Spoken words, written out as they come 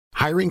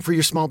Hiring for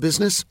your small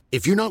business?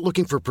 If you're not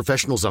looking for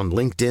professionals on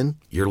LinkedIn,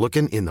 you're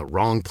looking in the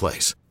wrong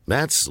place.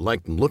 That's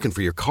like looking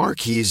for your car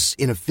keys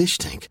in a fish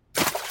tank.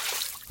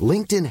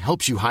 LinkedIn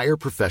helps you hire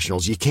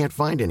professionals you can't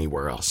find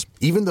anywhere else,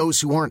 even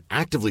those who aren't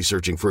actively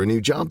searching for a new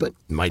job but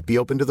might be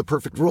open to the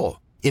perfect role.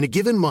 In a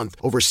given month,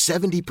 over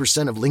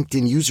 70% of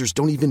LinkedIn users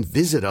don't even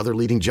visit other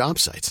leading job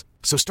sites.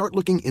 So start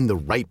looking in the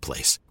right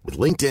place. With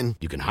LinkedIn,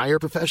 you can hire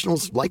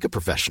professionals like a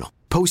professional.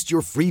 Post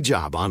your free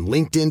job on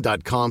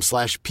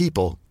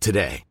linkedin.com/people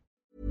today.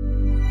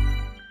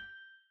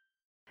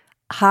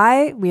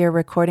 Hi, we are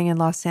recording in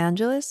Los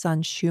Angeles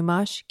on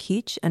Chumash,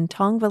 Keech, and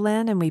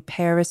Tongvaland, and we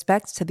pay our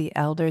respects to the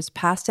elders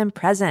past and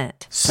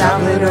present.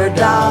 Salad or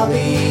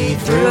Dolly,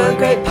 threw a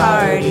great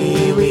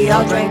party. We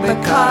all drank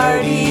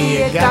Bacardi,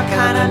 it got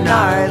kinda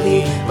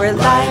gnarly. We're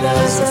light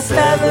as a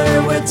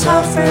feather, we're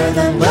tougher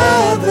than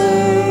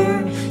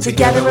leather.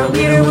 Together we're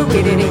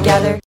weirder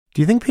together.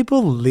 Do you think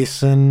people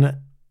listen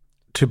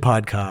to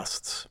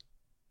podcasts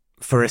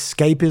for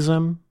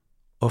escapism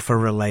or for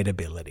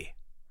relatability?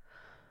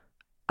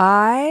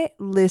 I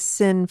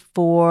listen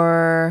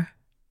for,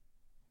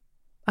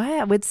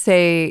 I would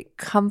say,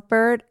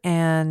 comfort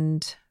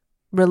and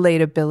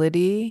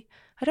relatability.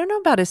 I don't know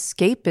about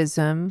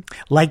escapism.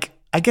 Like,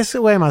 I guess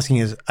the way I'm asking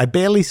is, I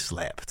barely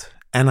slept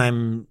and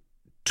I'm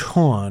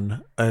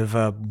torn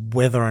over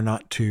whether or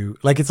not to,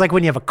 like, it's like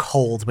when you have a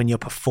cold when you're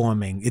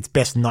performing, it's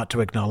best not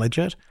to acknowledge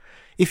it.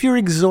 If you're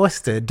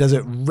exhausted, does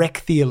it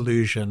wreck the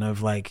illusion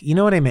of, like, you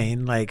know what I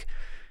mean? Like,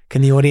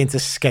 can the audience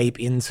escape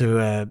into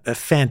a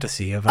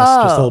fantasy of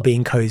us just all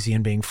being cozy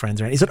and being friends?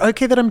 Is it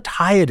okay that I'm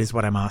tired is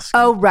what I'm asking.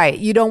 Oh, right.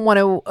 You don't want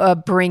to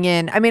bring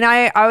in, I mean,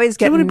 I always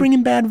get. You want to bring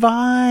in bad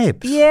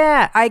vibes.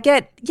 Yeah, I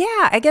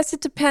guess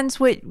it depends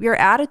what your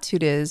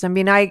attitude is. I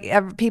mean,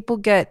 people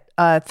get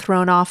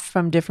thrown off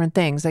from different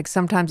things. Like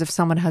sometimes if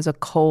someone has a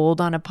cold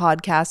on a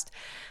podcast,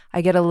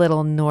 I get a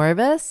little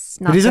nervous.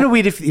 But isn't it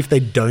weird if they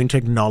don't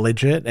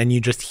acknowledge it and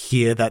you just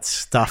hear that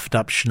stuffed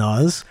up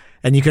schnoz?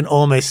 And you can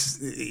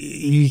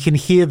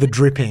hear the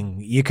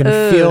dripping. You can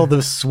feel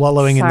the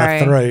swallowing in the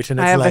throat. And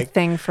it's I have like, a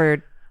thing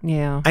for,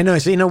 I know.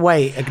 So in a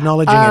way,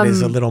 acknowledging it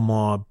is a little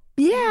more.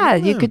 Yeah,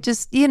 you could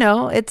just,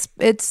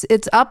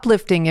 it's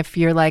uplifting if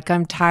you're like,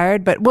 I'm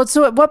tired. But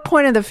so at what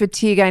point of the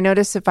fatigue, I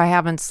notice if I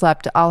haven't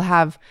slept, I'll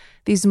have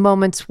these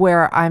moments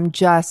where I'm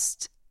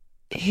just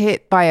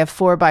hit by a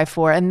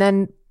 4x4. And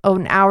then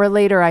an hour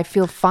later, I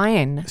feel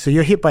fine. So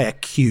you're hit by a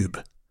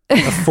cube. A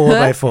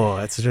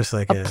 4x4. It's just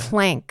like a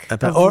plank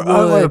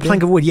or a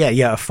plank of wood. Yeah.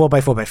 A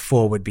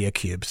 4x4x4 would be a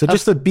cube. So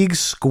just a big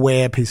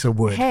square piece of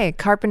wood. Hey,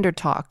 carpenter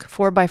talk.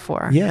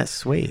 4x4. Yes,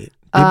 sweet.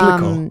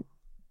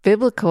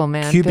 Biblical,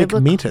 man. Cubic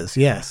meters.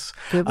 Yes.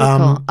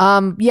 Biblical.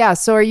 Yeah.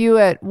 So are you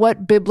at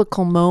what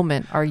biblical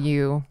moment are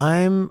you?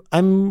 I'm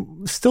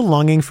still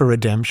longing for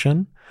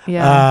redemption.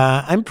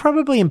 Yeah. I'm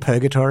probably in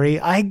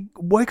purgatory. I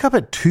woke up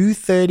at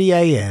 2:30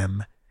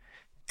 a.m.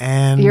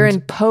 And you're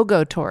in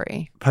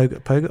Pogotory.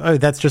 Pogo. Oh,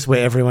 that's just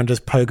where everyone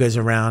just pogos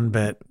around,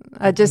 but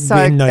I just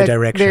saw in no a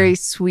direction. Very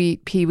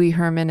sweet Pee Wee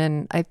Herman,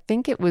 and I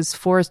think it was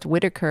Forrest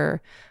Whitaker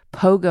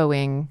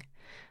pogoing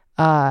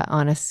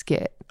on a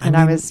skit, and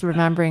I was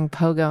remembering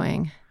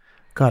pogoing.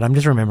 God, I'm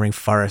just remembering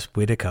Forrest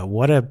Whitaker.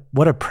 What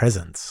a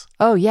presence.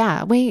 Oh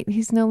yeah, wait,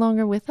 he's no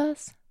longer with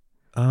us?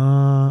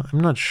 I'm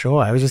not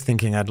sure. I was just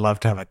thinking I'd love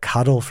to have a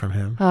cuddle from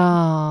him.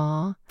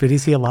 Oh. But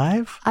is he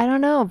alive? I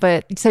don't know,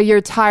 but so you're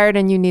tired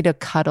and you need a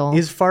cuddle.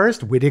 Is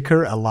Forrest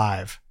Whitaker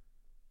alive?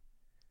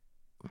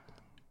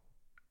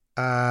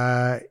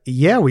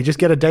 Yeah, we just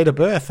get a date of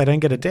birth. I don't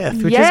get a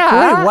death, which is great.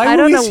 Why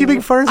were we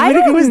assuming Forrest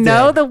Whitaker was dead? I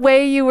don't know the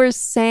way you were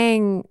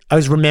saying. I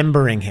was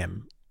remembering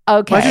him.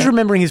 Okay. I was just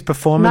remembering his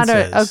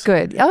performances.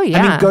 Good. Oh, yeah.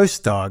 I mean,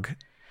 Ghost Dog.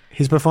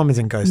 His performance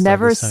in Ghost Dog.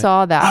 Never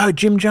saw that. Oh,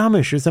 Jim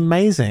Jarmusch was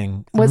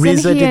amazing. Wasn't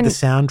RZA he did the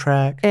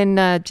soundtrack.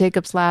 In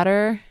Jacob's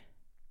Ladder?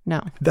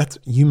 No.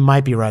 You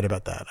might be right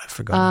about that. I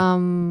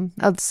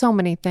forgot. So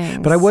many things.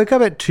 But I woke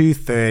up at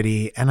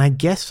 2:30 and I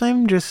guess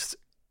I'm just,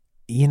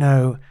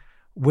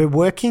 we're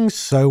working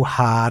so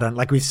hard on,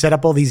 like, we've set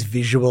up all these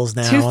visuals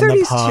now. 2:30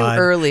 is too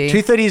early.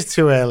 2:30 is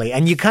too early.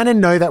 And you kind of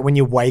know that when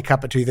you wake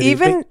up at 2:30.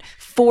 Even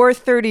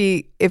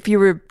 4:30, if you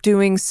were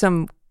doing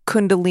some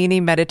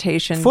Kundalini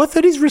meditation.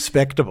 4:30 is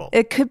respectable.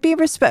 It could be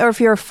or if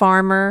you're a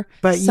farmer,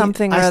 but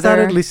something or other. I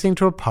started listening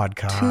to a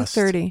podcast.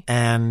 2:30.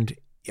 And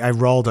I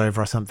rolled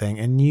over or something,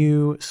 and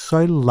you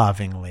so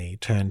lovingly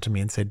turned to me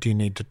and said, "Do you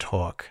need to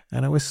talk?"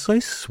 And it was so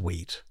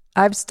sweet.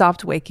 I've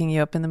stopped waking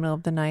you up in the middle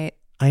of the night.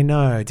 I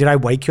know. Did I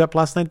wake you up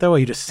last night though, or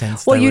you just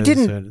sensed? Well, you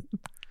didn't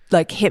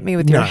like hit me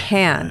with your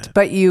hand,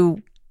 but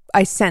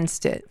I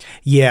sensed it.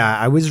 Yeah,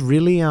 I was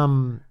really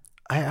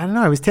I don't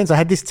know. I was tense. I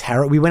had this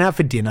tarot. We went out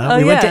for dinner.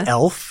 We went to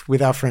Elf with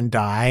our friend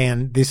Di,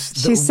 and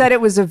She said it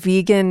was a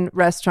vegan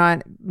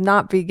restaurant,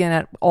 not vegan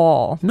at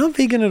all. Not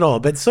vegan at all,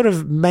 but sort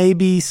of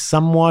maybe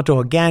somewhat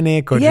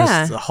organic or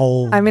just a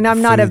whole. I mean,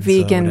 I'm not a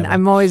vegan.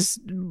 I'm always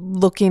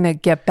looking to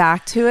get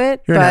back to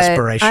it. You're an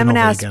aspirational. I'm an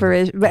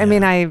aspiration. Yeah. I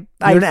mean,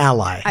 you're an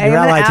ally. You're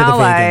an ally to the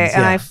vegans,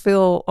 and I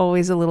feel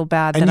always a little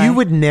bad. And you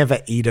would never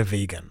eat a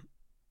vegan.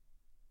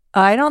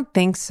 I don't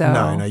think so.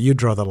 No, you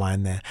draw the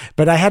line there.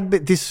 But I had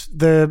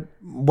the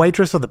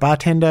waitress or the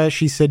bartender,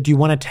 she said, do you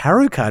want a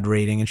tarot card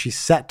reading? And she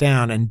sat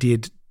down and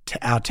did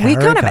our tarot We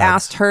kind of cards.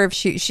 asked her if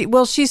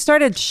she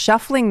started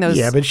shuffling those.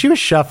 Yeah, but she was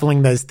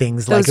shuffling those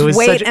things those like it was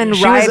Wait and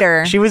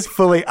Rider. She was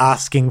fully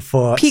asking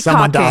for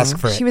someone to ask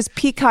for it. She was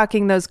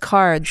peacocking those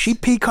cards. She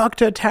peacocked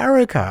her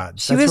tarot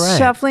cards. She was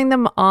shuffling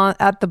them on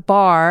at the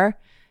bar,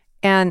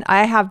 and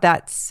I have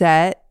that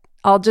set.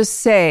 I'll just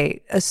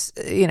say,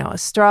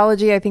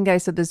 astrology, I think I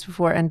said this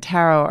before, and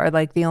tarot are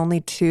like the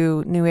only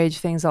two new age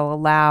things I'll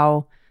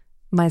allow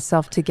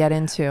myself to get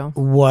into.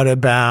 What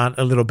about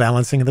a little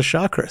balancing of the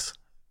chakras?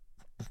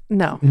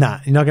 No. Nah,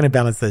 you're not going to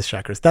balance those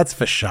chakras. That's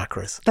for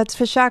chakras. That's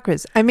for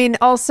chakras. I mean,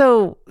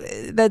 also,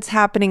 that's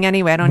happening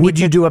anyway. Would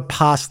you do a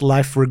past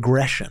life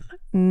regression?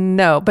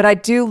 No, but I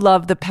do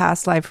love the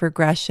past life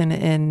regression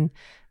in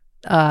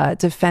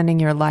Defending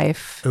Your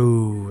Life.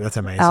 Ooh, that's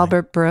amazing.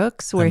 Albert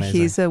Brooks, where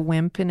he's a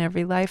wimp in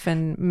every life,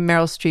 and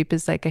Meryl Streep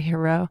is like a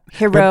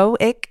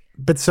heroic.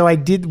 But so we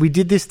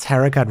did this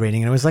tarot card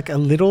reading, and it was like a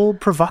little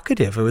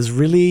provocative. It was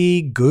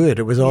really good.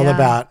 It was all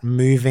about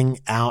moving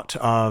out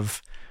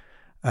of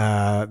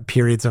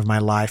periods of my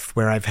life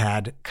where I've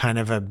had kind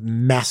of a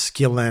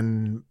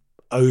masculine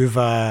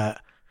over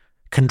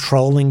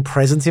controlling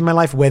presence in my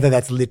life, whether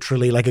that's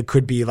literally like it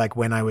could be like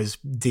when I was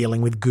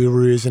dealing with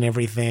gurus and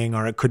everything,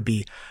 or it could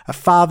be a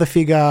father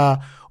figure,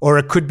 or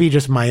it could be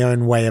just my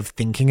own way of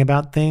thinking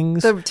about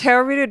things. The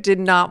tarot reader did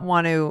not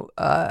want to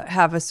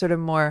have a sort of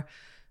more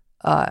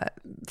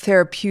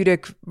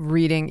therapeutic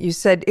reading. You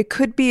said it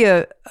could be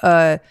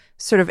a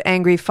sort of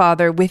angry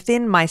father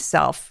within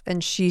myself,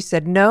 and she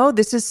said, no,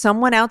 this is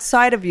someone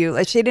outside of you.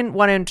 Like, she didn't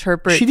want to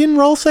interpret. She didn't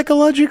roll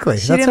psychologically.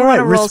 That's all right.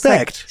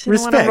 Respect.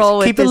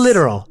 Keep it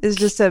literal. It's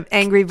just an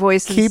angry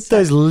voice. Keep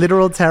those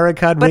literal tarot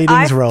card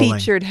readings rolling. But I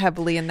featured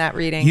heavily in that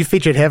reading. You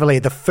featured heavily.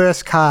 The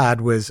first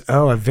card was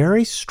a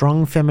very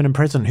strong feminine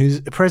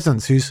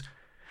presence who's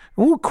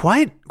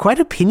quite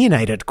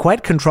opinionated,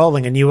 quite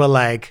controlling, and you were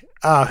like,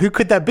 who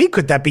could that be?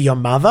 Could that be your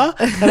mother?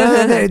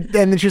 And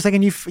then she was like,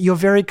 and you're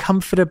very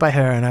comforted by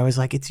her. And I was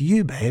like, it's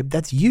you, babe.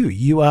 That's you.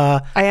 You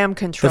are I am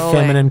controlling. The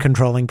feminine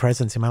controlling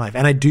presence in my life.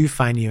 And I do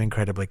find you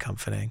incredibly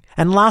comforting.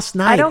 And last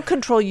night, I don't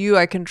control you.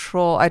 I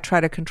try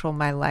to control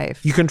my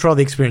life. You control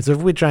the experience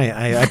of which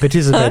I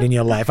participate in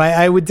your life.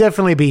 I would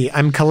definitely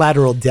I'm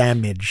collateral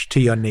damage to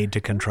your need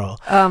to control.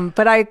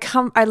 But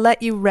I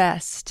let you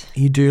rest.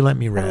 You do let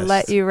me rest. I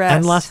let you rest.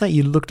 And last night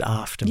you looked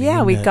after me.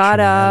 Yeah, we got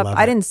up.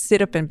 I didn't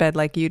sit up in bed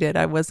like you did.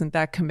 I wasn't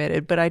that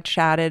committed, but I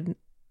chatted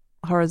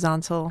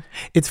horizontal.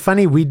 It's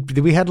funny.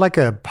 We had like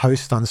a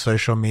post on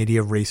social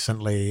media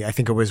recently. I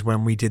think it was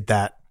when we did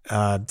that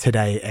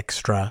Today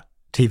Extra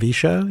TV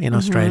show in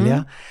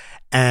Australia,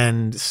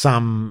 and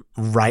some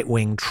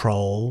right-wing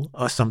troll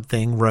or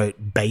something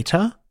wrote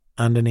beta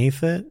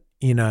underneath it,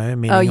 meaning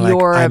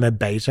I'm a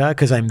beta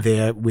because I'm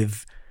there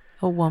with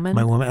a woman.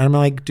 My woman. And I'm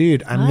like,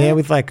 dude, I'm there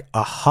with like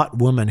a hot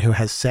woman who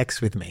has sex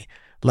with me.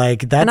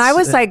 Like that's, and I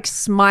was like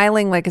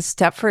smiling like a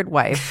Stepford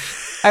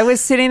wife. I was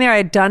sitting there.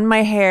 I'd done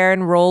my hair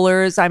and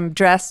rollers. I'm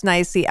dressed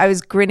nicely. I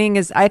was grinning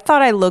I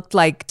thought I looked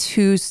like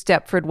too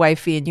Stepford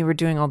wifey, and you were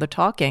doing all the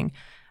talking.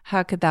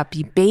 How could that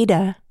be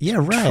beta? Yeah,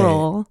 right.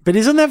 Troll. But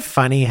isn't that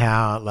funny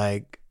how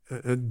like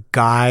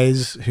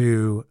guys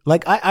who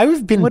like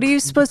I've been. What are you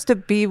supposed to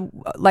be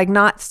like?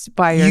 Not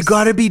by yourself. You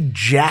got to be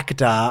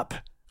jacked up.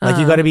 Like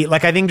you got to be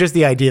like, I think just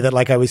the idea that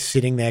like I was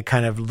sitting there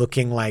kind of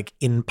looking like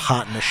in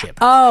partnership.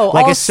 Oh,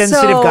 like also, a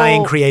sensitive guy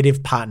in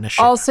creative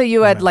partnership. Also,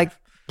 you had like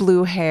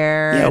blue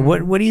hair. Yeah.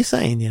 What are you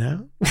saying?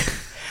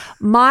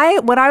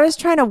 What I was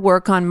trying to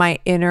work on my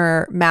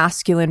inner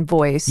masculine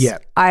voice. Yeah.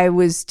 I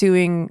was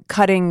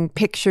cutting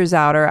pictures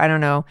out, or I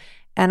don't know.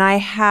 And I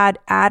had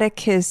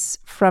Atticus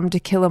from To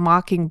Kill a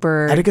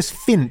Mockingbird. Atticus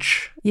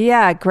Finch.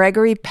 Yeah.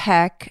 Gregory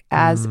Peck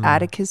as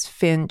Atticus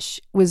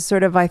Finch was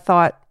sort of, I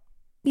thought,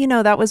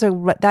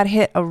 that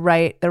hit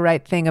the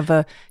right thing of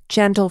a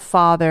gentle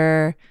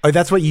father. Oh,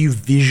 that's what you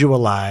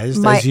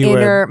visualized my as you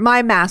inner, were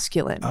my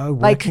masculine. Oh,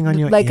 working on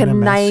your like inner a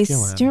nice.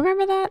 masculine. Do you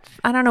remember that?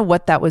 I don't know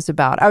what that was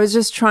about. I was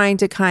just trying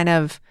to kind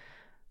of,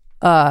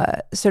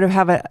 sort of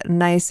have a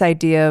nice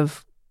idea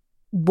of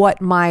what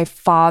my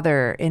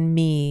father in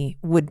me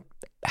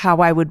how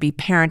I would be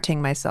parenting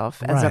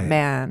myself as a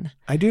man.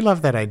 I do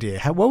love that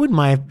idea. What would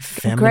my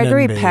feminine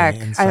Gregory be Peck.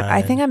 inside?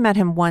 I think I met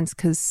him once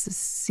because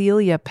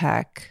Celia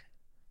Peck,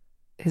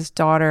 his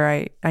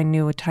daughter, I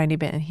knew a tiny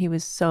bit, and he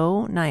was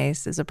so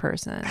nice as a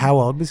person. How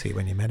old was he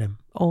when you met him?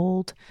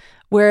 Old.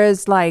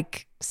 Whereas,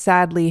 like,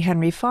 sadly,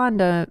 Henry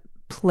Fonda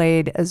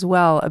played as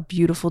well a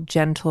beautiful,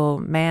 gentle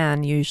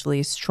man,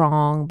 usually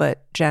strong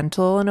but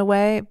gentle in a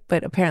way,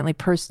 but apparently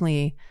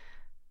personally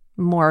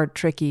more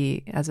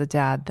tricky as a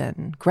dad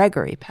than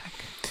Gregory Peck.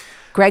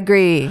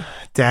 Gregory.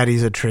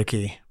 Daddies are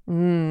tricky.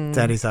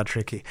 Daddies are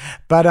tricky.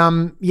 But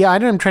I'm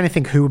trying to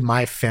think who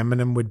my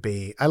feminine would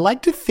be. I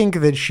like to think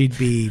that she'd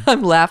be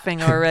I'm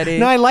laughing already.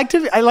 No, I like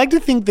to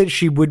think that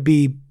she would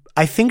be,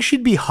 I think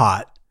she'd be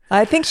hot.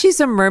 I think she's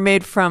a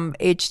mermaid from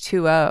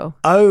H2O.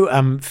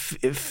 Oh,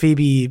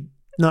 Phoebe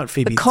not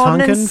Phoebe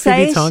Tonkin.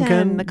 Phoebe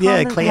Tonkin.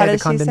 Yeah, Cleo the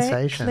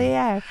condensation.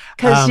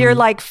 Because you're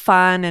like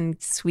fun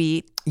and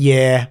sweet.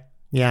 Yeah.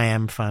 Yeah, I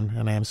am fun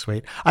and I am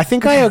sweet. I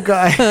think I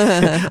got,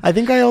 I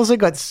think I also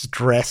got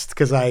stressed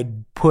because I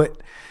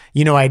put,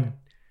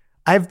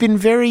 I've been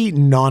very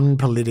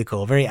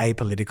non-political, very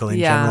apolitical in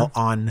general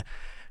on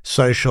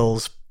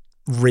socials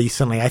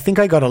recently. I think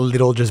I got a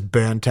little just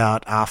burnt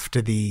out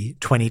after the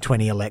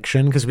 2020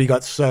 election because we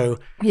got so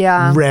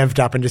revved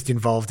up and just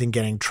involved in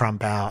getting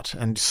Trump out.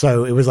 And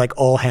so it was like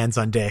all hands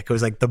on deck. It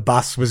was like the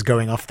bus was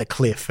going off the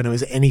cliff and it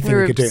was anything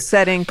we could do.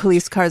 Setting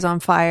police cars on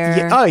fire.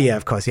 Yeah. Oh, yeah,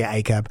 of course. Yeah,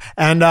 ACAB.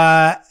 And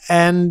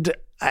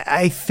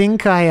I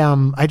think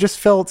I just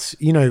felt,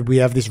 we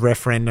have this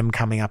referendum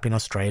coming up in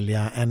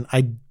Australia and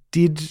I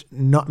did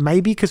not,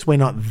 maybe because we're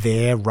not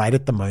there right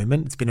at the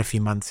moment. It's been a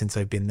few months since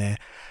I've been there.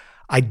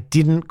 I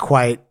didn't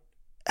quite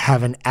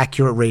have an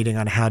accurate reading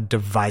on how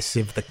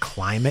divisive the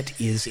climate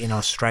is in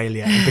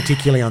Australia, and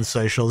particularly on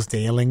socials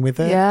dealing with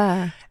it.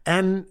 Yeah.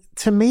 And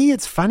to me,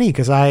 it's funny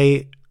because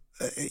I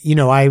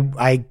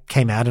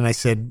came out and I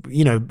said,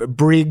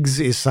 Briggs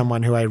is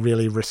someone who I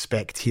really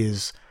respect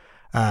his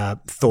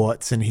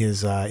thoughts and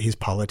his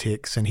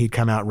politics. And he'd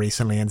come out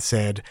recently and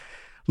said,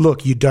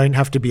 look, you don't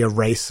have to be a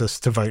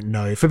racist to vote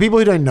no. For people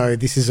who don't know,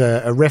 this is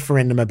a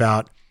referendum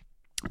about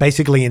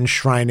basically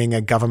enshrining a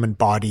government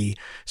body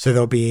so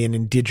there'll be an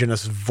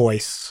Indigenous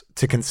voice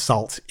to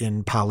consult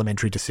in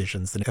parliamentary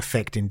decisions that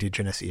affect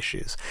Indigenous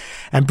issues.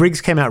 And Briggs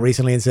came out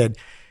recently and said,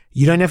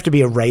 you don't have to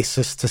be a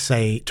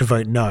racist to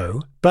vote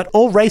no, but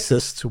all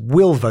racists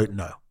will vote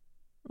no.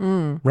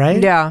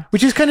 Right? Yeah.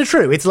 Which is kind of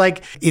true. It's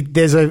like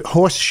there's a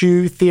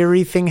horseshoe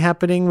theory thing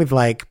happening with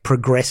like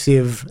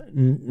progressive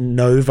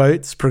no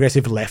votes,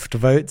 progressive left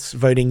votes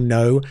voting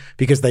no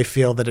because they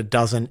feel that it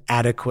doesn't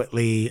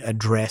adequately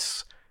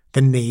address the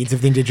needs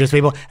of the Indigenous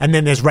people. And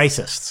then there's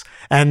racists.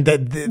 And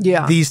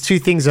these two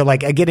things are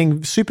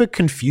getting super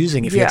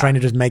confusing if you're trying to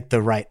just make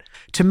the right.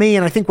 To me,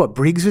 and I think what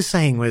Briggs was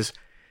saying was,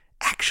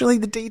 actually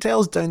the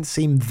details don't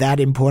seem that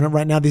important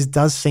right now. This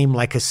does seem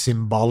like a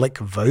symbolic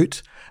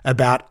vote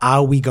about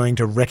are we going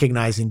to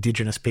recognize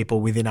Indigenous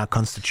people within our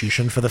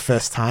constitution for the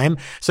first time?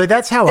 So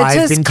that's how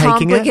I've been taking it. It's just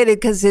complicated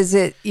because is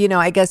it,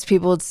 I guess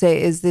people would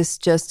say, is this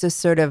just a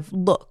sort of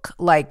look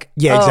like,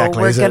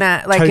 exactly. We're going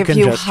to, like if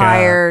you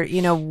hire,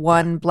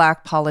 one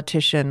black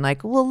politician,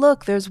 like, well,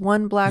 look, there's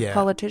one black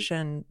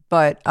politician,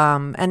 but,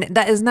 and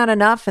that is not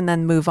enough and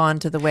then move on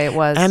to the way it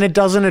was. And it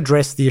doesn't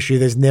address the issue.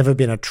 There's never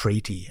been a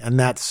treaty. And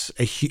that's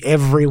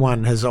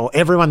everyone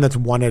that's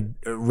wanted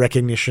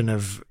recognition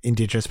of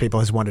Indigenous people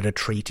has wanted a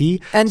treaty.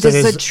 And so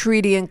does the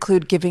treaty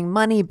include giving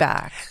money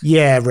back?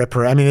 Yeah,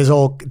 there's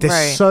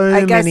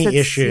so many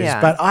issues.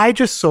 But I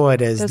just saw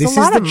it as this is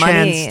the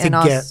chance to get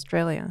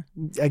Australia.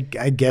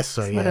 I guess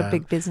so. What a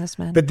big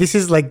businessman. But this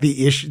is like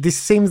the issue. This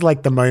seems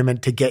like the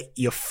moment to get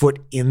your foot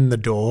in the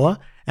door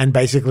and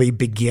basically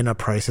begin a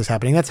process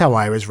happening. That's how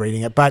I was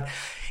reading it. But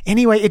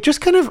anyway, it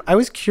just I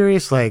was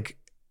curious,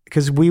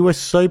 because we were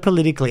so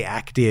politically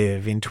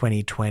active in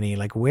 2020,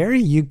 where are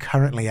you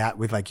currently at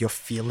with your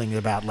feeling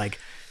about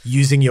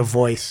using your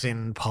voice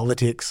in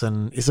politics,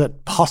 and is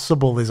it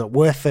possible? Is it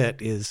worth it?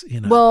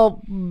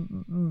 Well,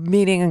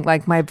 meaning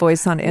my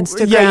voice on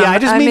Instagram. Yeah, I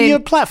just mean your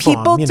platform.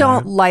 People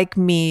don't like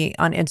me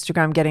on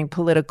Instagram getting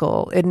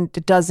political.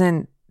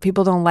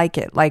 People don't like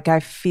it. I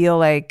feel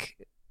like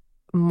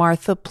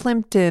Martha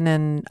Plimpton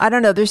and I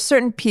don't know, there's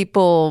certain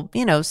people,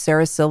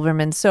 Sarah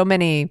Silverman, so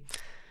many,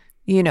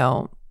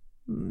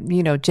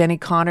 Jenny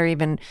Connor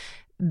even,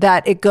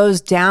 that it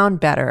goes down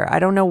better. I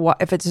don't know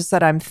if it's just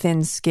that I'm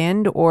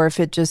thin-skinned or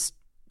if it just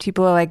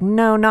people are like,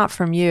 no, not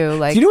from you.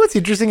 Do you know what's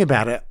interesting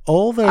about it?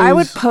 I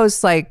would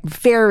post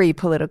very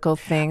political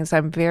things.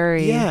 I'm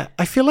very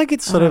I feel like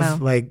it's sort of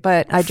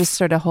but I just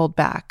sort of hold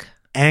back.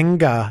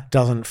 Anger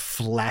doesn't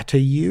flatter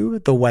you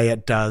the way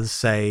it does,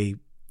 say,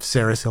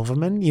 Sarah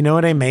Silverman. You know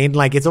what I mean?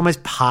 It's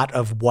almost part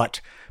of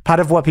what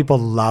people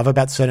love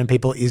about certain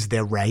people is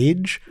their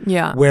rage.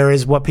 Yeah.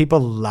 Whereas what people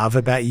love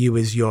about you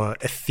is your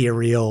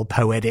ethereal,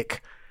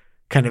 poetic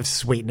kind of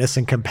sweetness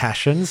and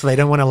compassion. So they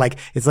don't want to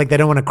it's like they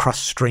don't want to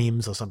cross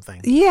streams or something.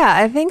 Yeah,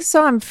 I think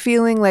so. I'm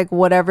feeling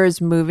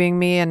whatever's moving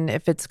me, and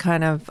if it's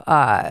kind of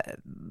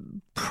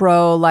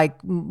pro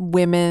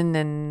women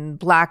and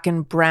black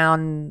and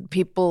brown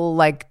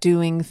people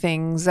doing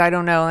things, I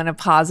don't know, in a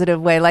positive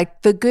way,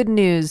 the good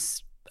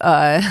news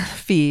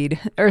feed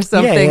or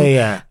something.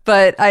 Yeah.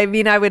 But I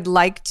mean, I would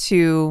like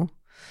to,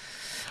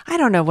 I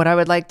don't know what I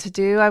would like to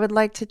do. I would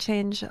like to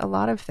change a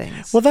lot of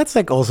things. Well, that's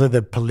also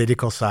the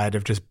political side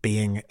of just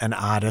being an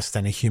artist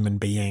and a human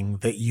being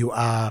that you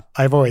are.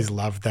 I've always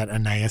loved that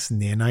Anais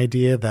Nin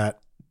idea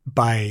that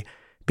by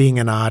being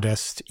an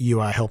artist, you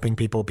are helping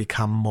people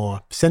become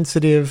more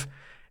sensitive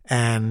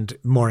and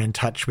more in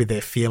touch with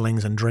their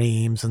feelings and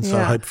dreams. And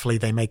so hopefully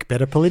they make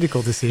better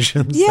political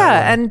decisions.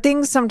 Yeah. And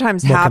things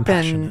sometimes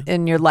happen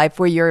in your life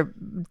where you're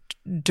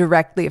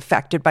directly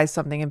affected by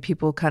something and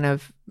people kind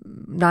of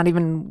not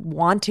even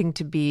wanting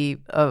to be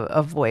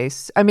a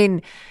voice. I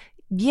mean,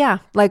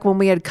 when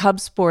we had Cub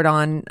Sport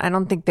on, I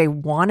don't think they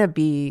want to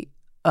be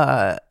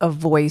a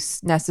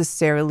voice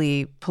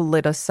necessarily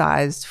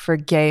politicized for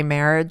gay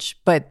marriage,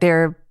 but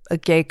they're a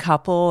gay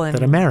couple and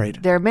that are married.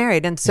 They're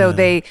married, and so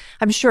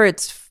I'm sure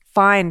it's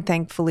fine.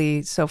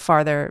 Thankfully, so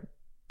far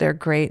they're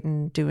great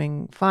and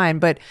doing fine.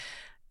 But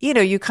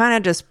you kind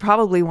of just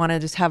probably want to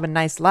just have a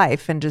nice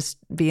life and just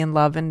be in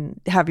love and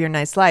have your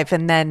nice life,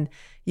 and then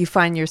you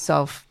find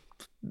yourself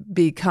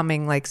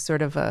becoming like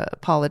sort of a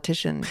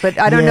politician. But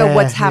I don't know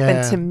what's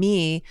happened to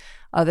me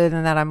other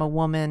than that I'm a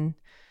woman.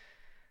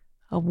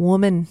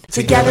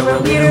 Together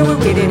we're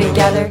weirder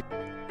together.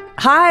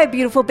 Hi,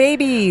 beautiful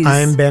babies.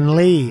 I'm Ben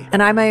Lee.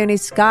 And I'm Ione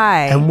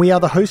Skye. And we are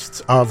the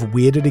hosts of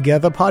Weirder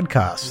Together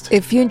podcast.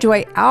 If you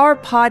enjoy our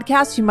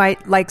podcast, you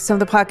might like some of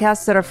the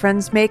podcasts that our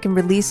friends make and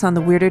release on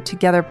the Weirder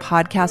Together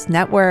podcast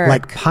network.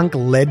 Like punk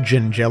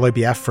legend Jello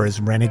Biafra's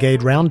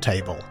Renegade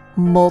Roundtable.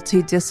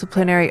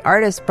 Multidisciplinary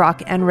artist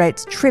Brock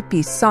Enright's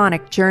trippy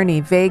sonic journey,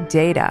 Vague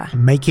Data.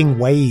 Making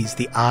Ways,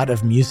 the art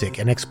of music,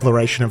 an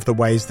exploration of the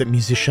ways that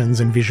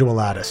musicians and visual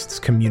artists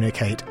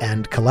communicate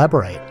and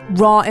collaborate.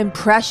 Raw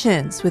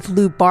Impressions with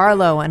Lou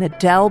Barlow and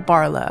Adele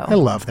Barlow. I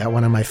love that,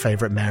 one of my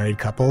favorite married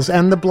couples.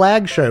 And The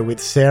Blag Show with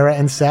Sarah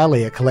and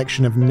Sally, a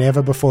collection of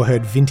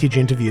never-before-heard vintage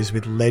interviews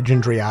with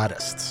legendary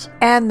artists.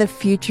 And The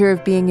Future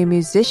of Being a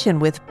Musician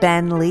with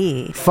Ben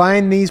Lee.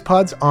 Find these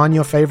pods on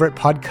your favorite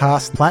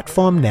podcast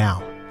platform now.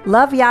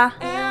 Love ya.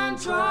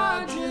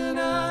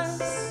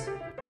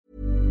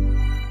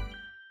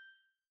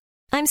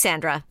 I'm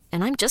Sandra,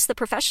 and I'm just the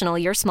professional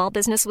your small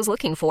business was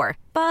looking for.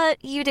 But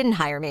you didn't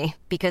hire me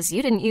because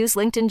you didn't use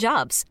LinkedIn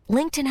Jobs.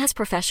 LinkedIn has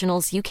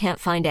professionals you can't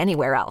find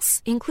anywhere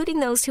else, including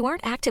those who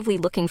aren't actively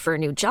looking for a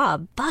new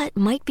job, but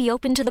might be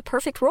open to the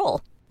perfect role,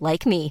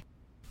 like me.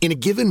 In a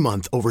given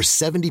month, over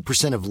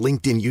 70% of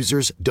LinkedIn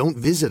users don't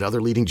visit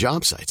other leading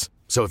job sites.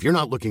 So if you're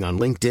not looking on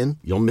LinkedIn,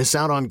 you'll miss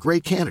out on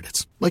great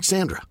candidates like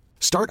Sandra.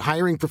 Start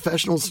hiring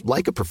professionals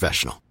like a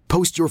professional.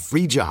 Post your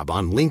free job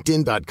on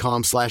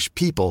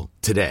linkedin.com/people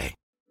today.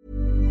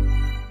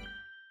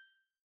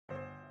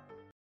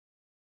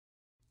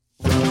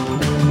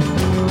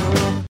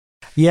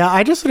 Yeah,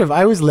 I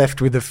was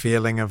left with a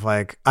feeling of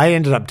like, I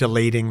ended up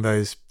deleting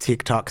those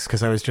TikToks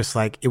because I was just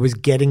like, it was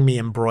getting me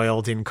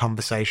embroiled in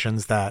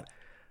conversations that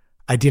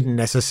I didn't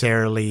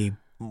necessarily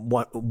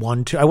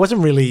want to. I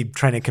wasn't really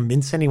trying to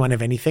convince anyone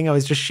of anything. I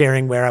was just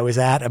sharing where I was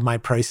at and my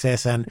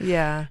process. And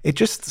it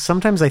just,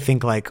 sometimes I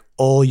think like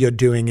all you're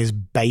doing is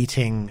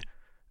baiting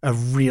a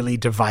really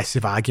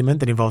divisive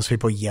argument that involves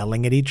people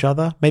yelling at each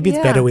other. Maybe it's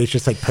better where it's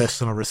just like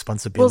personal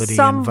responsibility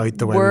and vote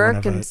the way we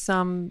want to vote. And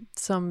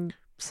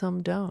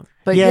some don't.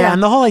 But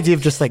and the whole idea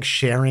of just like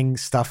sharing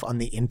stuff on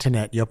the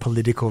internet, your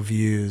political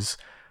views,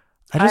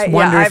 I just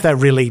wonder if that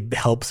really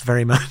helps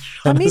very much.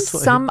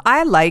 Honestly. I mean,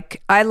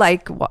 I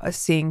like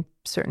seeing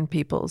certain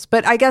people's,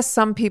 but I guess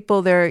some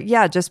people, they're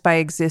just by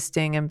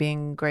existing and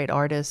being great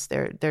artists,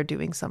 they're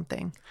doing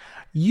something.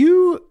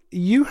 You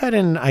had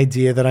an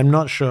idea that I'm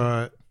not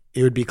sure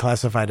it would be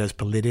classified as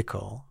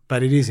political,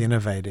 but it is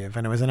innovative,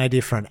 and it was an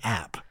idea for an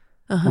app.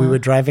 We were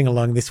driving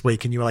along this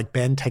week and you were like,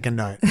 Ben, take a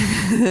note.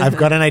 I've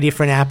got an idea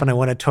for an app and I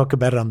want to talk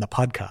about it on the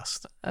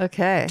podcast.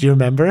 Okay. Do you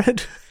remember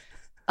it?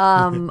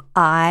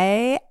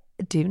 I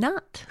do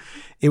not.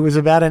 It was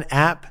about an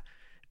app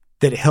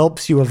that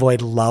helps you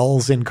avoid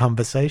lulls in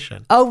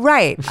conversation. Oh,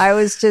 right. I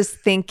was just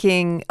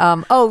thinking,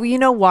 you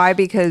know why?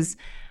 Because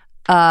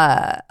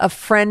a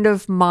friend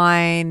of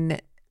mine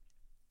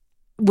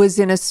was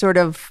in a sort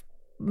of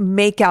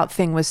makeout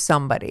thing with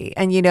somebody.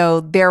 And,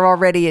 they're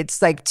already,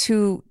 it's like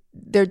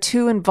they're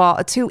too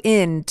involved, too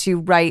in to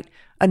write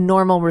a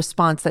normal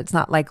response that's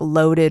not like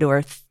loaded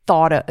or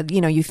thought of,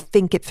 you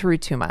think it through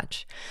too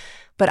much.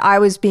 But I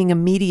was being a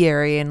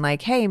mediary and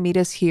like, hey, meet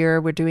us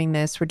here. We're doing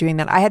this. We're doing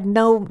that. I had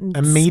no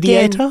A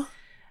mediator?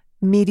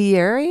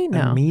 Mediary?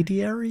 No. A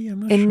mediary?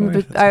 I'm not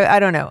sure. I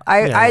don't know.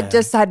 I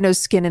just had no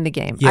skin in the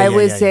game. I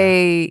was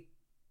I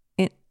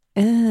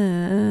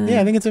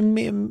think it's a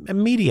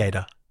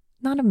mediator.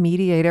 Not a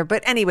mediator,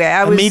 but anyway,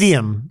 I was... A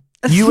medium.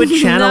 You were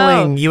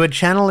channeling No. You were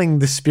channeling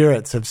the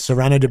spirits of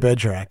Cyrano de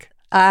Bergerac.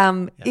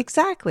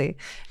 Exactly.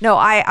 No,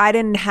 I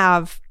didn't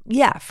have,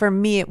 for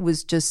me it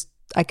was just,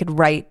 I could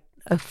write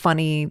a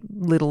funny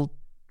little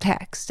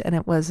text and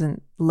it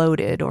wasn't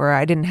loaded, or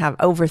I didn't have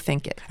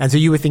overthink it. And so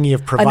you were thinking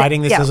of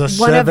providing this as a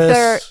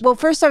service?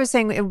 First I was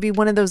saying it would be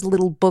one of those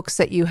little books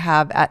that you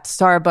have at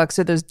Starbucks,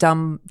 or those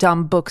dumb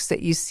books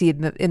that you see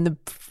in the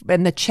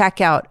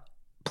checkout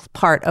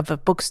part of a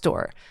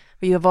bookstore,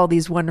 where you have all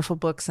these wonderful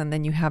books and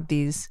then you have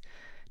these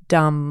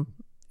dumb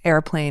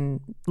airplane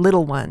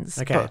little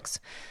ones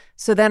books.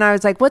 So then I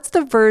was like, what's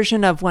the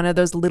version of one of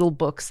those little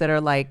books that are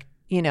like,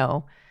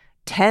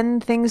 10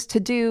 things to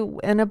do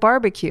in a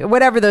barbecue,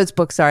 whatever those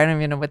books are. I don't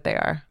even know what they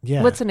are.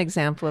 Yeah. What's an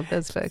example of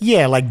those books?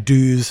 Yeah, like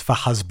do's for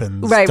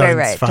husbands. Right.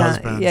 For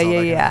husbands.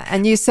 Yeah.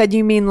 And you said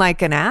you mean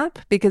like an app?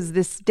 Because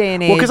this day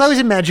and age. Well, because I was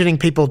imagining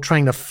people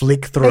trying to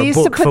flick through a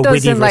book for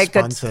witty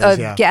responses. Like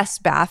a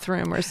guest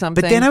bathroom or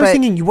something. But then I was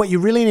thinking what you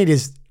really need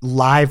is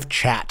live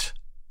chat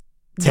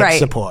tech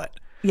support.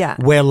 Yeah.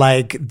 Where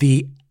like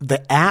the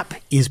the app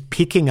is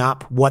picking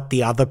up what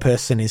the other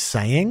person is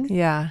saying.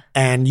 Yeah.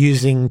 And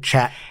using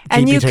chat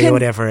And you GPT or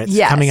whatever, it's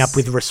yes. coming up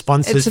with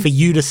responses for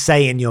you to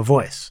say in your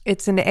voice.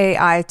 It's an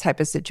AI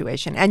type of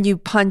situation. And you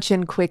punch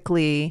in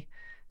quickly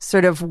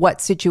sort of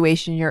what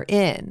situation you're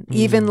in.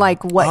 Even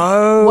like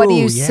what do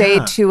you say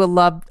to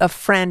a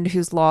friend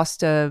who's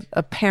lost a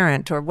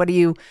parent, or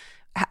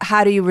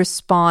how do you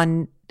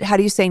respond? How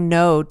do you say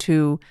no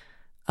to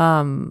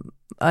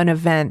an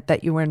event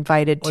that you were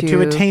invited to? Or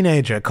to a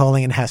teenager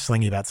calling and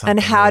hassling you about something. And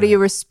how do you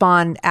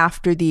respond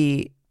after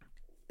the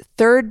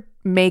third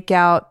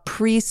makeout,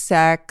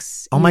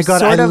 pre-sex? Oh my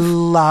God, I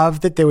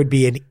love that there would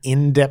be an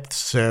in-depth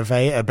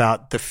survey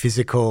about the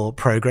physical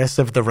progress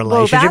of the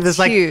relationship. Well, that's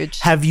huge.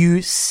 Have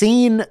you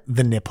seen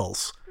the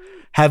nipples?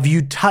 Have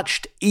you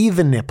touched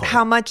either nipple?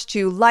 How much do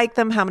you like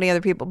them? How many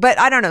other people? But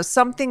I don't know,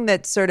 something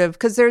that sort of,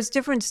 because there's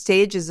different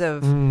stages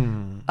of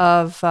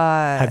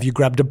have you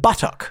grabbed a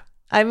buttock?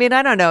 I mean,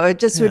 I don't know. It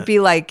just would be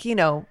like,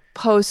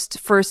 post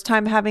first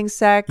time having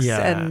sex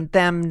and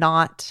them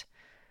not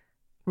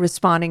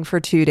responding for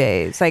 2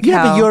 days. Like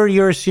but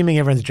you're assuming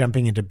everyone's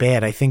jumping into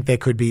bed. I think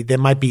this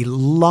might be a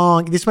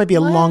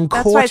long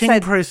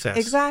courting process.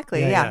 Exactly.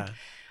 Yeah.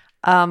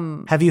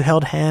 Have you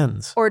held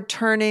hands? Or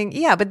turning,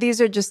 but these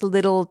are just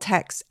little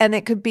texts. And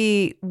it could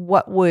be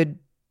how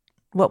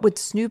would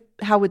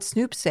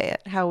Snoop say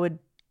it? How would,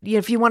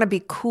 if you want to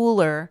be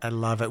cooler. I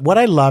love it. What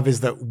I love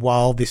is that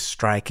while this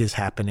strike is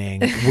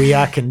happening, we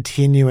are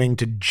continuing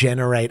to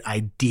generate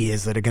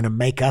ideas that are going to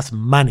make us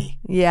money.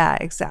 Yeah,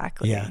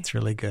 exactly. Yeah, it's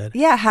really good.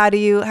 Yeah, how do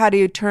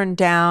you turn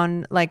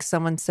down, like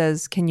someone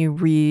says, can you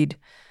read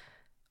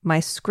my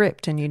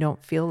script and you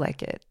don't feel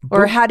like it?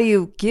 Or how do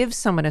you give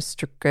someone a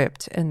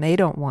script and they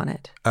don't want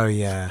it? Oh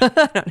yeah.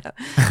 I don't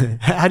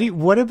know.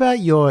 What about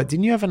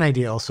didn't you have an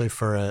idea also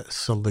for a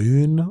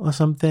saloon or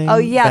something? Oh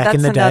yeah, back that's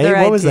in the another day?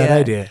 idea. What was that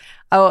idea?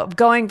 Oh,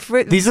 going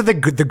for these are the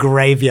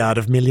graveyard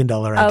of $1 million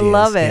ideas. I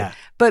love it. Yeah.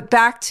 But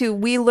back to,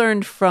 we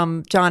learned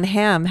from John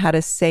Hamm how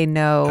to say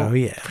no. Oh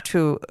yeah.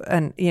 To,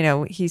 and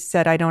he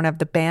said, I don't have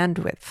the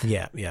bandwidth.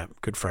 Yeah,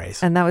 good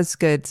phrase. And that was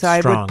good. So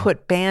Strong. I would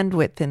put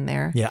bandwidth in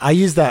there. Yeah, I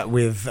use that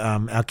with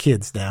our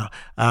kids now.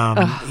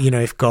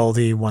 If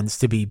Goldie wants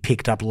to be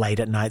picked up late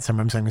at night,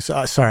 sometimes I'm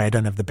saying, sorry, I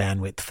don't have the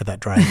bandwidth for that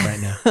drive right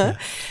now. Yeah.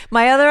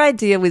 My other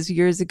idea was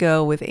years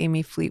ago with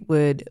Amy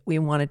Fleetwood. We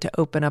wanted to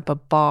open up a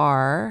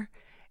bar.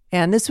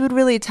 And this would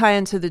really tie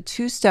into the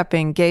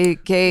two-stepping, gay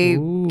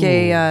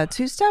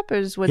two-step,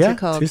 is what's it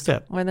called?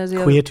 Two-step. When there's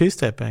queer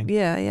two-stepping.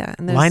 Yeah.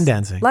 And line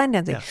dancing.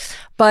 Yeah.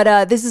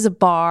 But this is a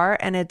bar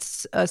and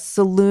it's a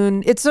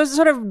saloon. It's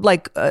sort of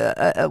like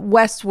a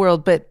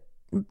Westworld, but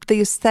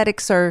the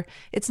aesthetics are,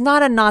 it's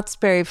not a Knott's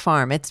Berry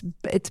Farm. It's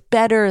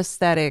better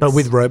aesthetics. But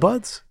with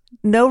robots?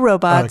 No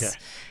robots. Oh, okay.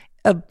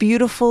 A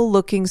beautiful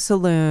looking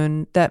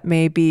saloon that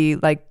may be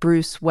like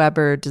Bruce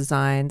Weber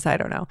designs. I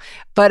don't know.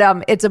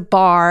 But it's a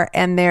bar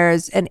and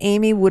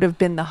Amy would have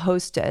been the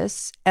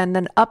hostess. And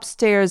then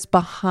upstairs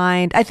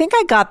behind, I think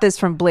I got this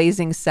from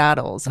Blazing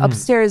Saddles.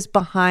 Upstairs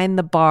behind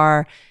the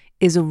bar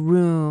is a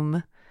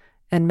room.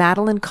 And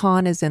Madeline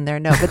Kahn is in there.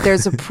 No, but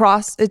there's a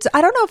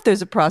I don't know if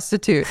there's a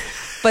prostitute,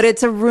 but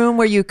it's a room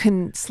where you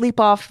can sleep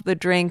off the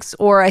drinks.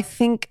 Or I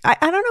think, I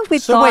don't know if we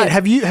thought. So wait,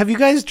 have you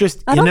guys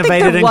just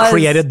innovated and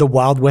created the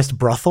Wild West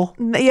brothel?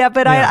 Yeah,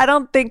 but I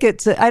don't think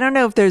I don't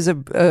know if there's a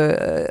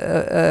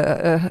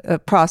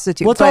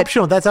prostitute. Well, it's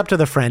optional. That's up to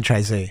the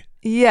franchisee.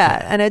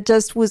 Yeah, and it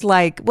just was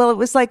like, it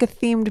was like a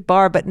themed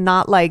bar, but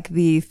not like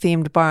the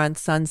themed bar on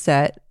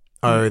Sunset.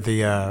 Oh,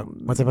 the,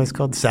 what's that place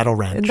called? Saddle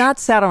Ranch. Not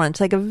Saddle Ranch,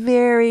 like a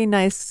very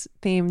nice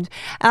themed.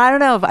 And I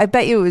don't know, I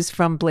bet you it was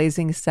from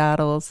Blazing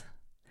Saddles.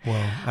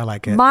 Well, I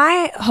like it.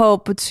 My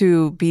hope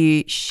to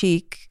be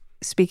chic,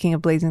 speaking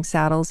of Blazing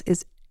Saddles,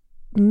 is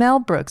Mel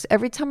Brooks.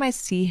 Every time I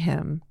see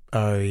him.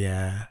 Oh,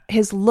 yeah.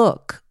 His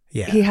look.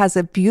 Yeah. He has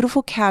a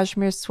beautiful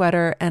cashmere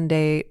sweater and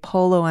a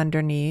polo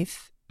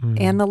underneath.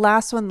 And the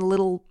last one, the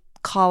little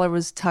collar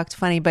was tucked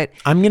funny, but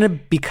I'm gonna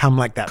become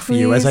like that for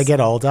you as I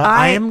get older.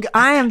 I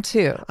am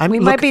too. We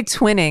might be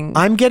twinning.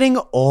 I'm getting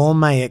all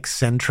my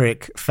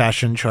eccentric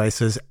fashion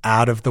choices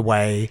out of the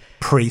way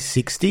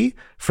pre-60.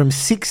 From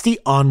 60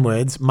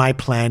 onwards, my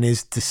plan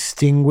is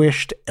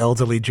distinguished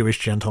elderly Jewish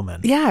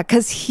gentleman. Yeah,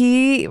 because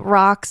he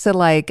rocks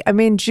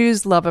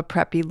Jews love a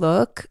preppy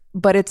look,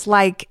 but it's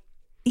like,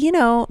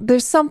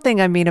 there's something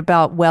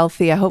about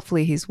wealthy.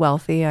 Hopefully he's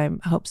wealthy. I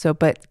hope so.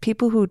 But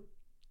people who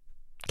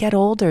get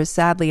older,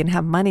 sadly, and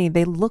have money,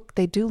 they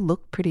do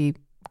look pretty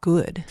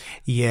good.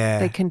 Yeah.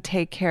 They can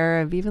take care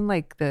of even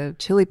like the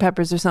Chili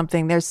Peppers or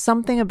something. There's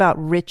something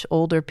about rich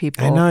older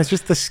people. I know, it's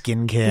just the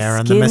skincare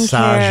and the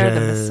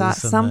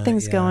massages.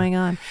 Something's going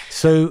on.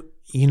 So,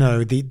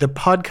 the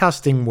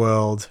podcasting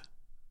world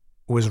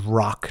was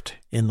rocked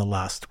in the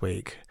last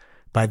week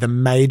by the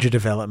major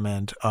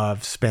development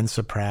of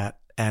Spencer Pratt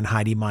and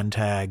Heidi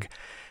Montag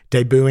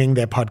debuting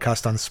their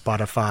podcast on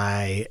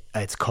Spotify.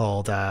 It's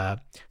called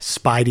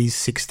Spidey's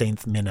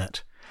 16th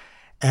Minute.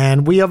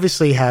 And we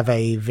obviously have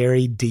a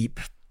very deep,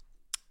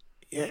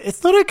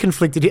 it's not a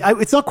conflicted.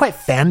 It's not quite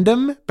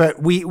fandom,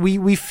 but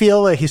we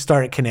feel a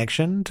historic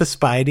connection to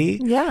Spidey.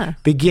 Yeah.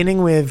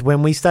 Beginning with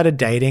when we started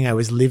dating, I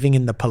was living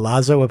in the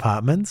Palazzo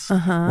apartments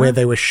where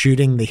they were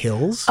shooting The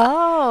Hills.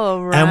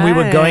 Oh, right. And we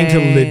were going to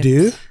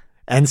Ledoux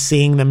and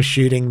seeing them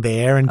shooting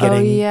there and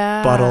getting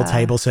bottle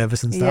table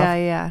service and stuff. Yeah,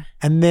 yeah.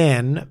 And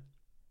then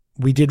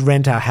we did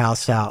rent our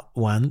house out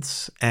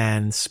once,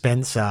 and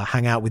Spencer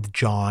hung out with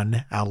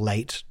John, our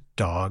late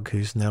dog,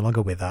 who's no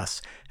longer with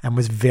us, and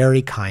was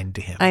very kind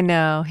to him. I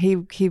know. He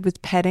was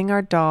petting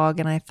our dog,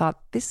 and I thought,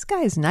 this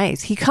guy's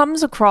nice. He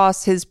comes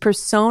across, his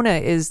persona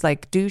is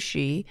like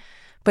douchey,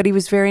 but he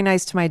was very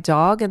nice to my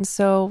dog, and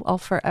so I'll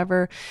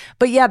forever.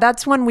 But yeah,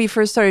 that's when we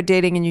first started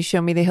dating, and you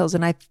showed me The Hills,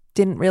 and I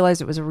didn't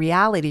realize it was a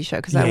reality show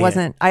because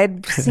I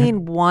had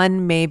seen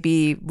one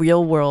maybe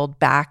Real World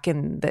back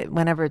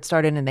whenever it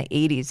started in the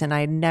 80s, and I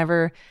had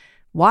never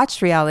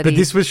watched reality. But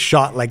this was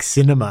shot like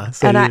cinema.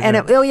 So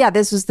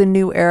this was the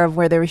new era of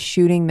where they were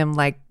shooting them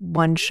like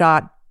one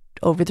shot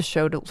over the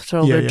shoulder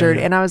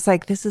dirty. And I was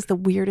like, this is the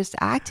weirdest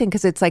acting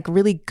because it's like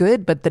really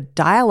good, but the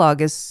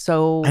dialogue is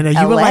so I know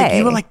LA.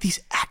 you were like,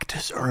 these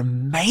actors are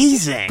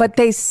amazing. But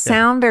they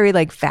sound very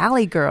like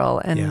Valley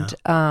Girl, and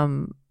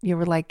you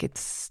were like,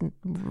 this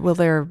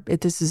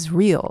is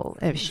real.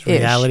 It's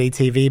reality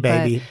TV,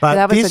 baby. But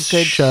that was this a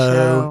good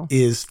show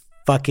is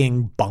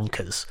fucking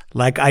bonkers.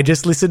 Like, I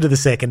just listened to the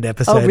second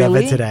episode of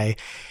it today.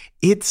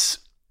 It's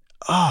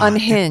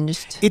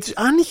unhinged. It's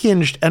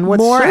unhinged, and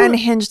what's more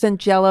unhinged than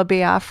Jello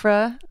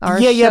Biafra.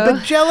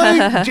 But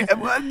Jello,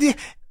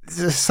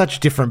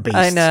 such different beasts.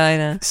 I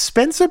know.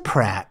 Spencer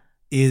Pratt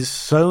is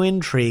so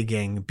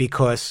intriguing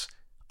because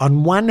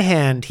on one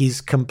hand,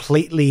 he's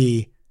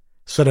completely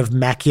sort of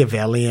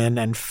Machiavellian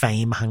and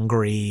fame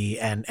hungry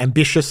and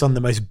ambitious on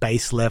the most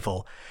base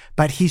level,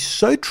 but he's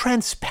so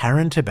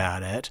transparent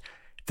about it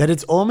that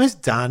it's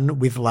almost done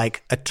with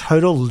like a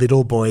total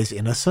little boy's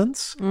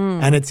innocence,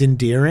 and it's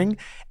endearing.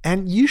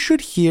 And you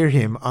should hear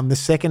him on the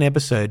second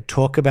episode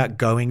talk about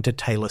going to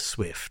Taylor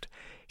Swift.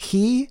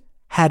 He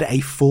had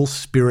a full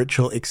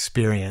spiritual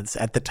experience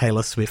at the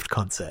Taylor Swift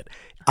concert.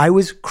 I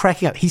was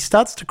cracking up. He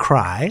starts to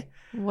cry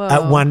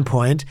at one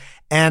point,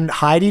 and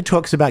Heidi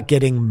talks about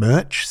getting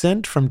merch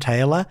sent from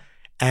Taylor,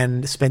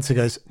 and Spencer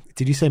goes,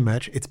 "Did you say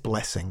merch? It's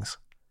blessings."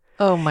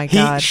 Oh my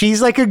God. She's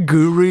like a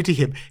guru to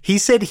him. He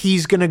said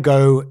he's going to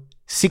go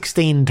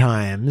 16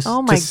 times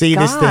to see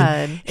this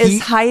thing.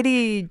 Is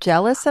Heidi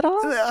jealous at all?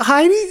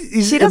 Heidi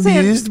is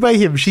amused by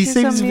him. She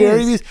seems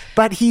very amused.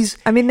 But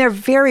they're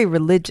very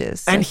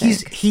religious. And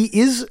he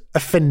is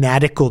a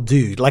fanatical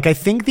dude. Like, I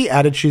think the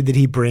attitude that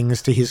he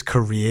brings to his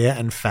career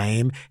and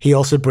fame, he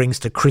also brings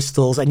to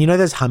crystals. And you know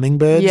those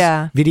hummingbirds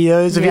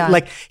videos of it?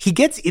 Like, he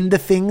gets into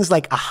things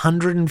like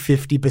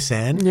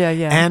 150%.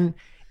 Yeah. And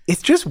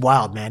it's just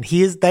wild, man.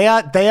 They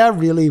are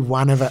really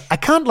one of I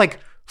can't like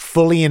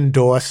fully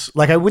endorse,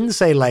 like I wouldn't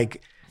say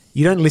like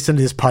you don't listen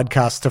to this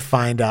podcast to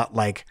find out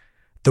like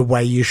the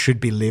way you should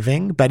be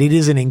living, but it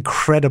is an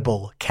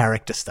incredible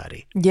character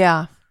study.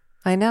 Yeah,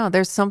 I know.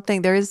 There is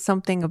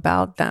something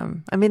about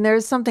them. I mean, there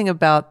is something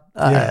about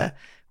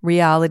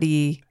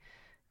reality,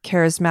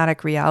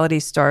 charismatic reality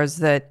stars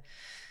that,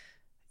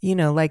 you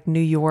know, like New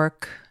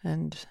York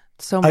and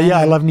so many. Oh yeah,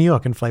 I love New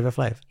York and Flavor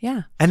Flav.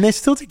 Yeah. And they're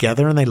still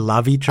together and they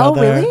love each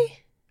other. Oh, really?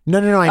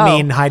 No, I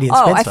mean Heidi and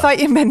Spencer. I thought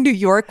you meant New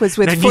York was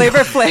with Flavor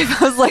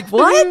Flav. I was like,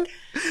 what?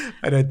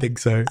 I don't think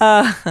so.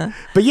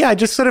 But yeah, I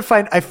just sort of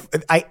find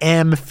I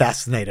am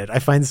fascinated. I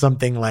find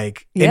something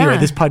like, anyway,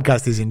 this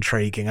podcast is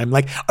intriguing. I'm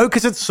like,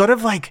 because it's sort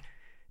of like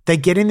they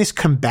get in this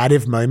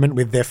combative moment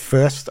with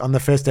on the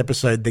first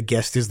episode, the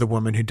guest is the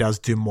woman who does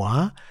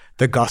Dumois,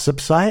 the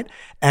gossip site.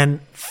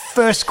 And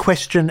first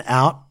question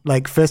out,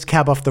 like first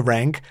cab off the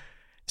rank,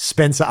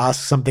 Spencer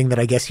asks something that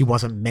I guess he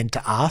wasn't meant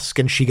to ask,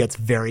 and she gets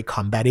very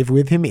combative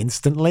with him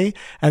instantly.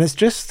 And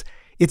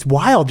it's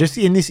wild, just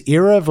in this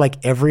era of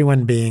like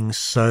everyone being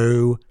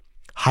so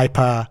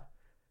hyper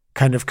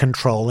kind of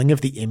controlling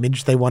of the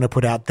image they want to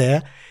put out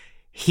there.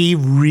 He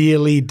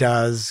really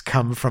does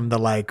come from the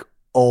like,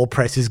 all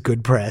press is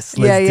good press.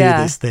 Let's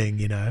do this thing,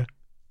 you know.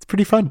 It's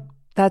pretty fun.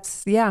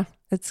 It's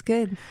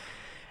good.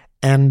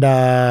 And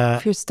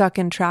if you're stuck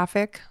in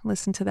traffic,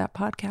 listen to that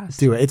podcast.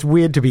 Do it. It's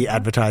weird to be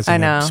advertising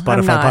a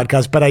Spotify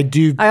podcast, but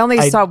I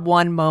only saw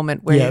one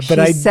moment where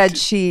she said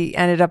she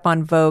ended up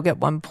on Vogue at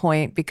one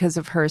point because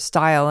of her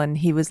style, and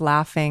he was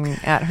laughing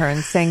at her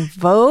and saying,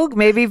 "Vogue?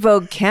 Maybe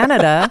Vogue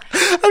Canada."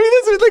 I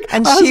mean, that's like,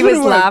 and she was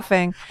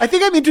laughing. I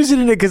think I'm interested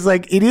in it because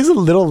like it is a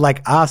little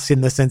like us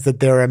in the sense that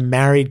they're a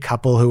married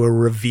couple who are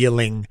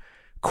revealing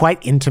quite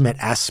intimate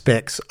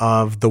aspects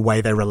of the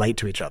way they relate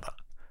to each other.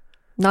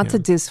 Not to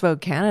diss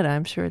Vogue Canada.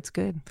 I'm sure it's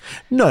good.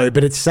 No,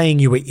 but it's saying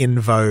you were in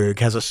Vogue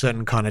has a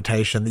certain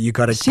connotation that you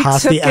got to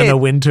pass the Anna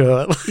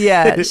Wintour.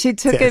 Yeah, she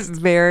took it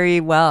very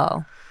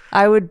well.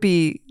 I would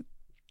be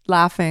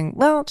laughing.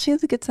 Well, she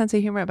has a good sense of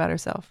humor about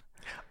herself.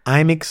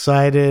 I'm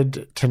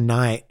excited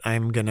tonight.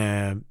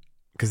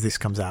 Because this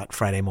comes out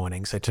Friday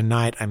morning. So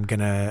tonight I'm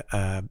going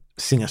to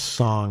sing a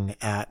song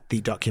at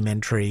the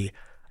documentary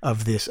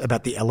of this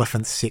about the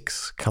Elephant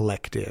Six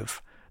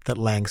Collective that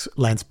Lance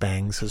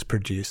Bangs has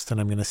produced, and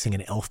I'm going to sing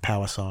an Elf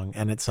Power song.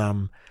 And it's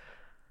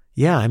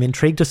yeah, I'm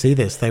intrigued to see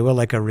this. They were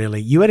like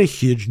you had a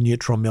huge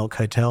neutral milk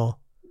hotel.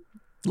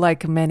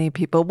 Like many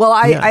people. Well,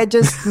 I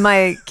just,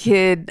 my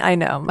kid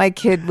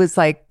was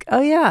like,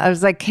 oh yeah, I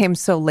was like, came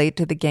so late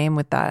to the game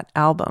with that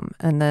album.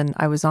 And then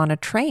I was on a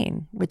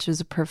train, which is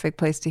a perfect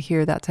place to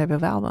hear that type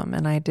of album.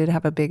 And I did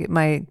have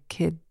my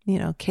kid,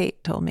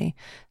 Kate told me,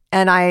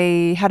 and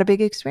I had a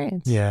big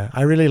experience. Yeah.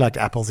 I really liked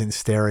Apples in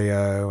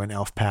Stereo and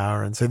Elf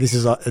Power. And so this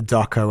is a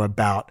doco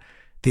about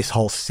this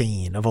whole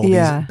scene of all these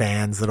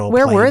bands that all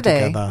Where played were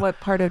together. they? What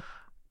part of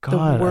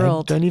God, the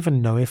world? I don't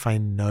even know if I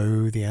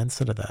know the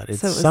answer to that. It's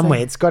So it was somewhere.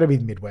 like- It's got to be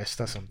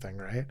Midwest or something,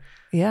 right?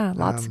 Yeah,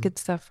 lots of good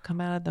stuff come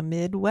out of the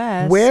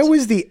Midwest. Where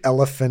was the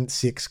Elephant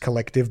Six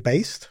Collective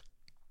based?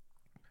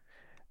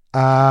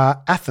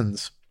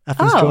 Athens,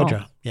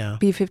 Georgia. Yeah.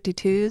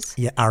 B-52s?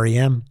 Yeah,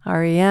 REM.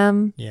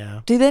 REM?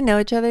 Yeah. Do they know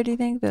each other, do you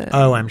think?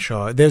 Oh, I'm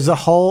sure. There's a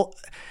whole,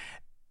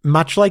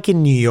 much like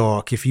in New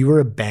York, if you were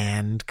a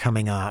band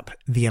coming up,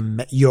 the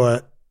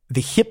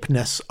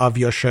hipness of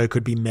your show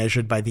could be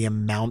measured by the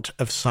amount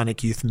of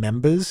Sonic Youth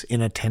members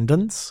in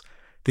attendance.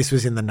 This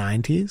was in the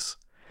 90s.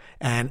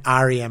 And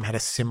REM had a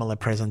similar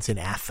presence in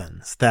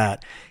Athens,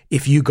 that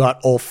if you got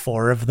all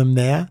 4 of them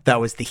there,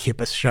 that was the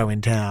hippest show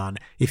in town.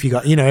 If you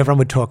got, everyone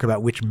would talk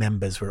about which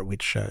members were at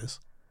which shows.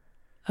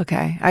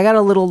 Okay. I got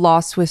a little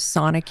lost with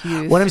Sonic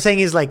Youth. What I'm saying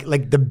is like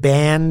the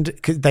band,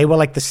 'cause they were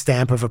like the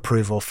stamp of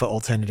approval for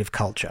alternative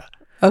culture.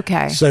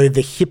 Okay. So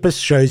the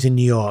hippest shows in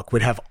New York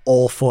would have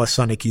all 4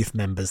 Sonic Youth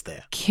members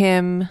there.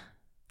 Kim,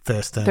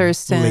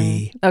 Thurston,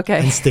 Lee, okay,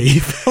 and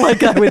Steve.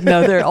 Like I would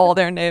know all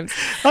their names.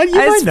 Oh, you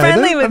might know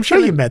them. I'm sure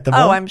you met them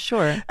all. Oh, I'm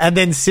sure. And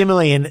then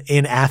similarly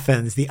in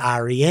Athens, the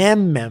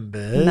REM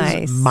members,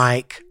 Nice.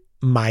 Mike,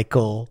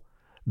 Michael,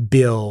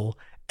 Bill,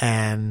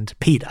 and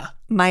Peter.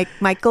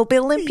 Michael,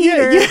 Bill, and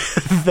Peter. Yeah.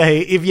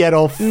 If you had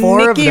all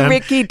 4 of Nicky, them.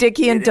 Ricky,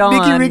 Dickie, and Dawn.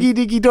 Nicky, Ricky,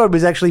 Dickie, Dawn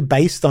was actually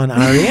based on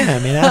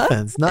REM in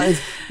Athens. No, it's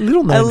a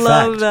little known fact.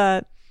 I love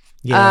that.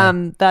 Yeah.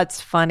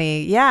 That's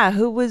funny. Yeah.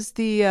 Who was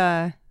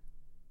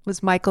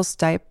was Michael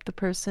Stipe the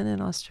person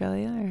in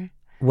Australia?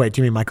 Or? Wait,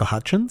 do you mean Michael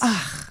Hutchins?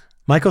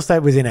 Michael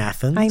Stipe was in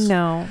Athens. I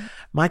know.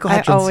 Michael I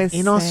Hutchins always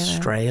in say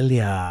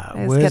Australia.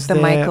 I always get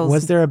the Michaels.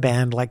 Was there a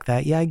band like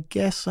that? Yeah, I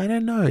guess. I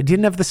don't know. It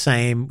didn't have the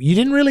same. You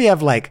didn't really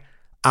have like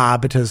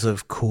arbiters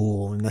of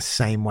cool in the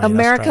same way.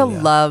 America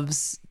Australia.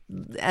 loves,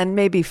 and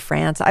maybe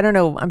France. I don't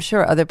know. I'm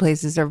sure other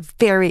places are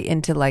very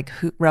into like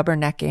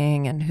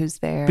rubbernecking and who's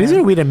there. But isn't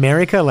it weird?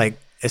 America like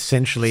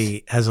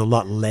essentially has a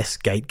lot less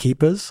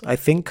gatekeepers, I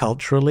think,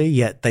 culturally,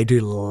 yet they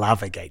do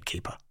love a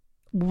gatekeeper.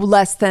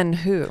 Less than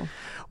who?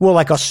 Well,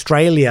 like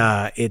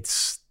Australia,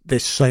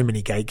 there's so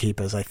many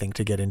gatekeepers, I think,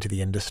 to get into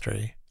the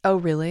industry. Oh,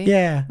 really?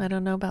 Yeah. I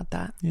don't know about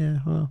that. Yeah,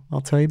 well, I'll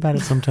tell you about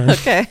it sometime.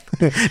 Okay.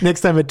 Next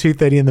time at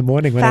 2:30 in the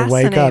morning when I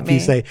wake up, you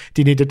say,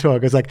 do you need to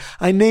talk? I was like,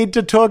 I need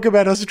to talk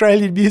about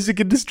Australian music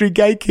industry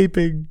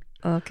gatekeeping.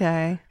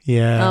 Okay.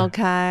 Yeah.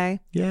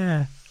 Okay.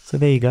 Yeah. So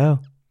there you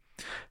go.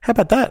 How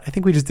about that? I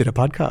think we just did a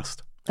podcast.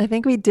 I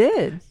think we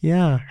did.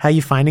 Yeah. How are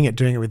you finding it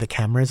doing it with the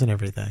cameras and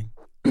everything?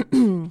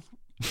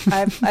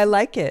 I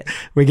like it.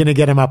 We're going to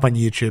get them up on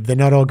YouTube. They're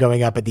not all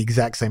going up at the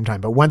exact same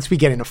time, but once we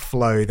get in a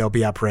flow, they'll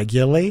be up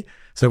regularly.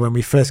 So when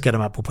we first get them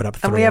up, we'll put up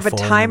 3 and we have or a 4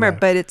 timer,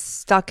 but it's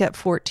stuck at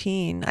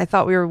 14. I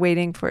thought we were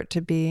waiting for it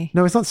to be.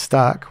 No, it's not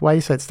stuck. Why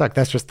you say it's stuck?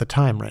 That's just the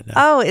time right now.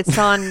 Oh, it's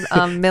on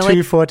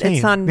military. 2:14.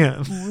 It's on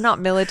Yeah. not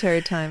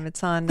military time.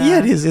 It's on. Yeah,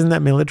 it is. Isn't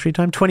that military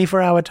time?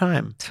 24-hour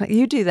time.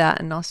 You do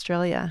that in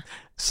Australia.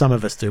 Some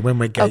of us do when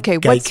we're Okay,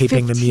 what's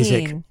gatekeeping the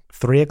music. 15?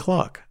 3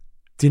 o'clock.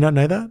 Do you not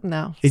know that?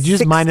 No. It's just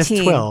 16. minus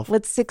 12.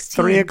 What's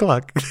 16? 3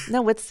 o'clock.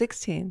 No, what's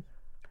 16?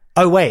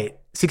 Oh, wait.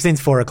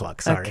 16's 4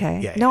 o'clock. Sorry. Okay.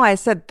 Yeah, No, I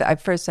said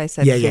at first I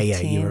said Yeah, 15. yeah,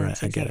 you were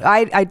right. I get it.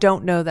 I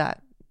don't know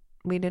that.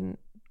 We didn't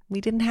have Do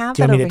you that want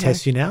me over to here.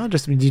 test you now?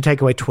 Just do you take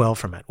away 12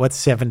 from it? What's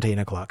 17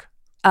 o'clock?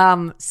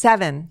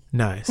 7.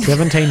 No,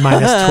 17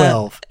 minus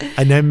 12.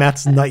 I know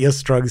math's not your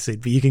strong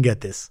suit, but you can get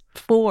this.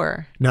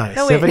 4. No, wait.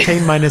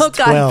 17 minus Oh,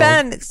 God, 12.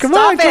 Ben, Come stop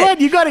on, come on.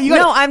 You got it. You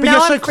got no, it. I'm But now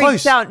you're so I'm freaked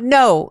close. out.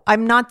 No,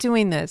 I'm not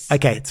doing this.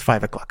 Okay, it's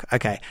 5 o'clock.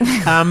 Okay.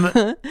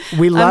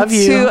 We love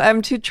you.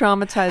 I'm too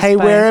traumatized. Hey,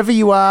 by wherever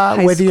you are,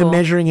 high whether you're school.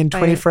 measuring in By-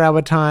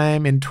 24-hour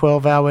time, in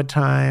 12-hour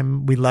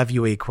time, we love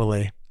you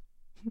equally.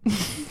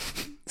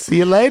 See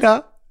you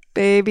later.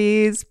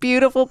 babies,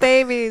 beautiful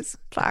babies.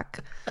 Fuck.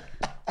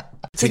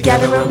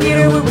 Together we're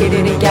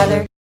weirder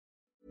together.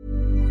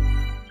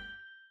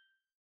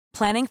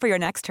 Planning for your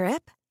next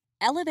trip?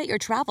 Elevate your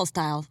travel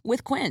style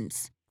with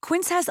Quince.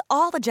 Quince has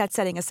all the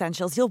jet-setting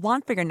essentials you'll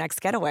want for your next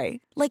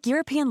getaway, like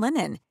European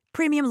linen,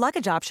 premium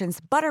luggage options,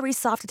 buttery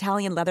soft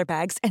Italian leather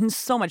bags, and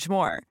so much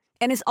more.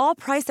 And is all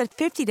priced at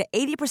 50 to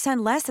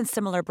 80% less than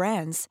similar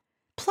brands.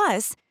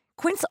 Plus,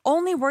 Quince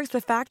only works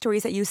with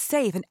factories that use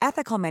safe and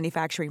ethical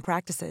manufacturing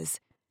practices.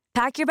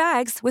 Pack your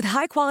bags with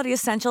high-quality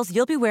essentials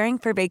you'll be wearing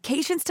for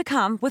vacations to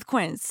come with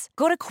Quince.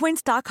 Go to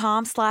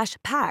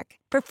quince.com/pack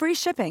for free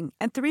shipping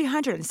and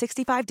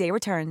 365-day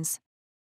returns.